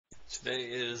Today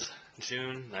is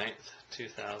June 9th,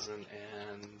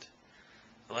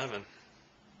 2011.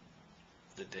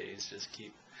 The days just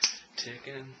keep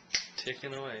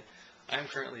ticking away. I am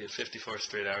currently at 54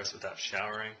 straight hours without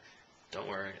showering. Don't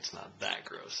worry, it's not that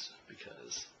gross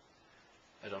because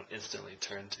I don't instantly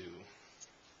turn to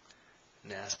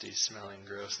nasty smelling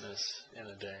grossness in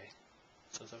a day.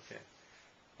 So it's okay.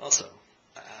 Also,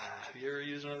 have you ever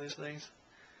used one of these things? It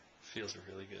feels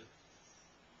really good.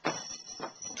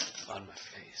 On my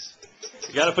face.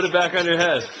 You gotta put it back on your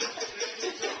head.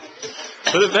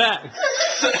 Put it back.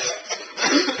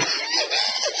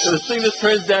 So this thing just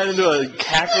turns down into a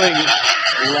cackling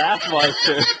laugh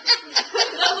monster.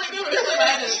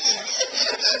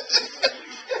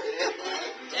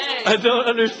 I don't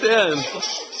understand.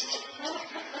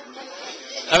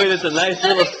 I mean, it's a nice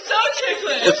little.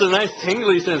 It's a nice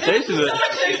tingly sensation, but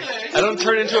I don't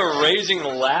turn into a raging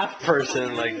laugh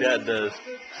person like that does.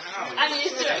 I'm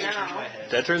used to it now.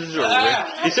 That turns into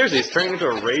a seriously, he's turning into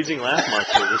a raging laugh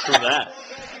monster just from that.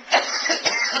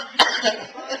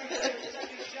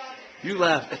 You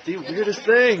laugh at the weirdest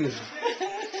things.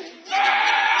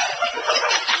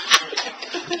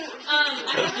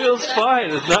 That feels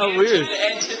fine. It's not weird.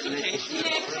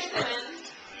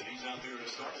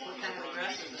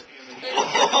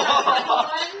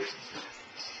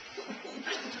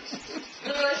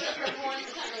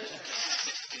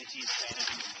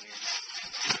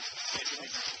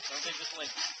 Don't they just look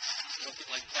at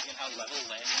fucking how level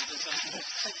landing is or something?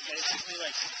 Basically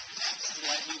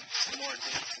slightly more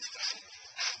advanced and stuff.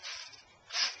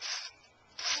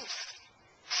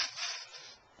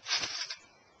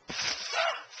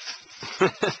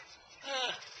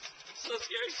 So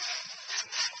scary.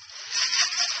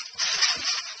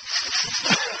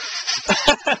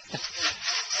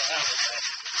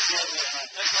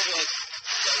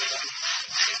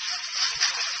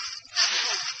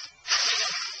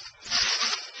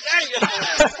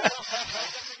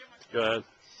 Go ahead.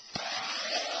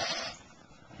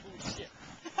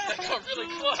 That got really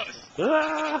close.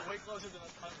 Ah!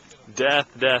 Death.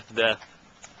 Did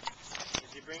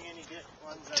you bring any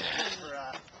ones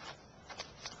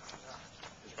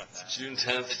It's June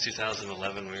 10th,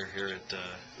 2011. We're here at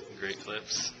Great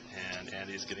Clips, and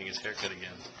Andy's getting his haircut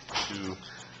again. To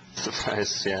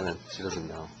surprise Shannon. She doesn't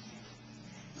know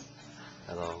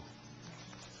at all.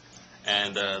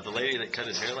 And the lady that cut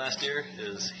his hair last year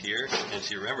is here, and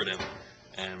she remembered him.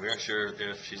 And we aren't sure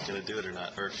if she's going to do it or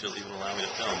not, or if she'll even allow me to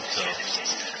film. So,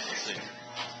 let's see.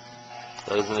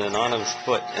 There's an anonymous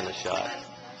foot in the shot.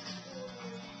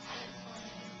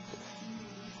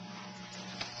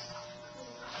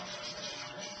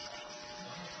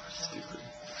 Stupid.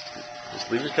 Just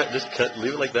leave your cut.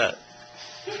 Leave it like that.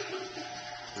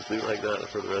 Just leave it like that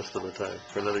for the rest of the time,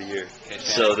 for another year. Okay,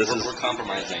 so we're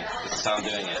compromising. This is how I'm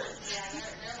doing it.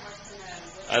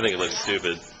 I think it looks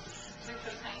stupid.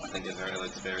 I think it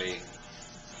looks very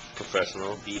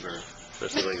Professional. Bieber.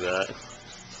 Especially like that.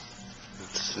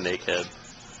 Snakehead.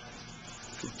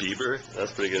 Bieber?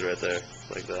 That's pretty good right there.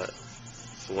 Like that.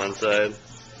 So one side.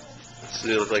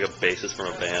 You look like a bassist from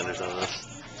a band or something.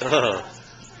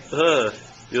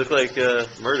 You look like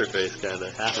Murderface, kind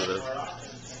of. Half of it.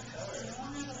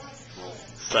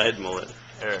 Side mullet.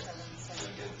 Hair.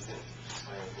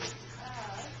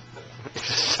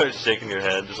 Just start shaking your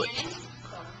head, just like.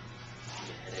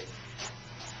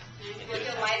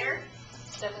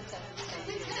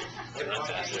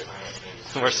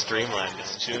 More streamlined.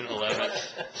 It's June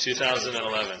 11th,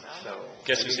 2011.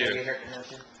 Guess who's here?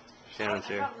 Shannon's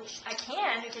here. I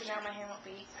can because now my hair won't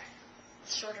be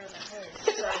shorter than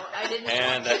hers. So I didn't.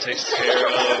 And that takes care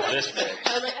of this thing.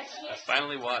 I was like, I can't. I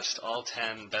finally watched all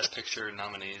 10 Best Picture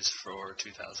nominees for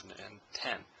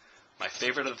 2010. My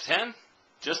favorite of the 10?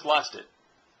 Just watched it.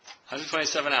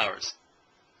 127 hours.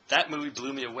 That movie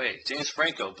blew me away. James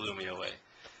Franco blew me away.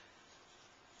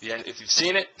 Yeah, if you've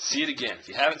seen it, see it again. If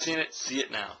you haven't seen it, see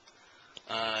it now.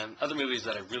 Other movies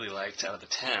that I really liked out of the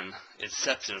 10,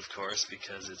 Inception, of course,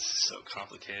 because it's so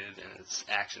complicated and it's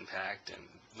action-packed, and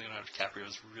Leonardo DiCaprio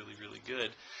is really, really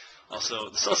good. Also,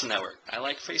 The Social Network. I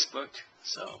like Facebook,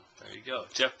 so there you go.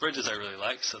 Jeff Bridges I really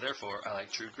like, so therefore I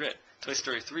like True Grit. Toy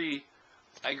Story 3,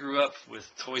 I grew up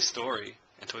with Toy Story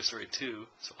and Toy Story 2,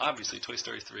 so obviously Toy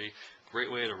Story 3, great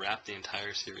way to wrap the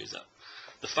entire series up.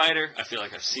 The Fighter, I feel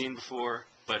like I've seen before,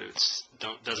 but it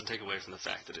doesn't take away from the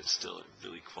fact that it's still a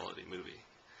really quality movie.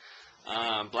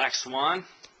 Black Swan,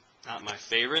 not my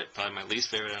favorite, probably my least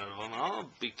favorite out of them all,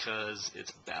 because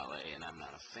it's ballet, and I'm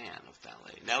not a fan of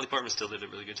ballet. Natalie Portman still did a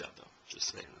really good job, though.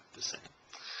 Just saying.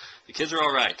 The kids are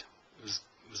all right. It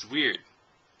was weird,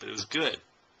 but it was good.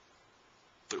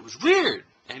 But it was weird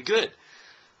and good.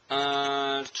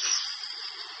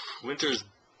 Winter's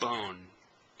Bone.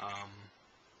 I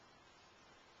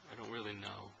don't really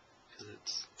know, because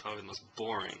it's probably the most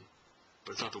boring,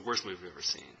 but it's not the worst movie I've ever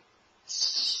seen.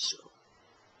 So,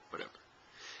 whatever.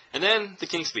 And then The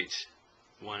King's Speech.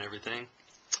 Won everything.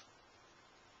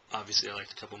 Obviously, I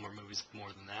liked a couple more movies more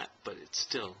than that, but it's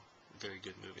still a very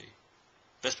good movie.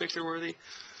 Best Picture worthy?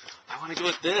 I want to go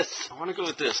with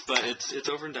this. But it's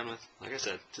over and done with. Like I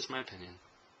said, just my opinion.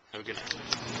 Have a good night.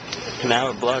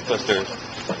 Now at Blockbuster,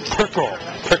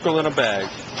 pickle in a bag.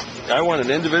 I want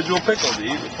an individual pickle to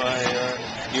eat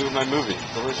with my movie.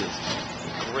 Delicious.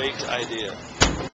 Great idea.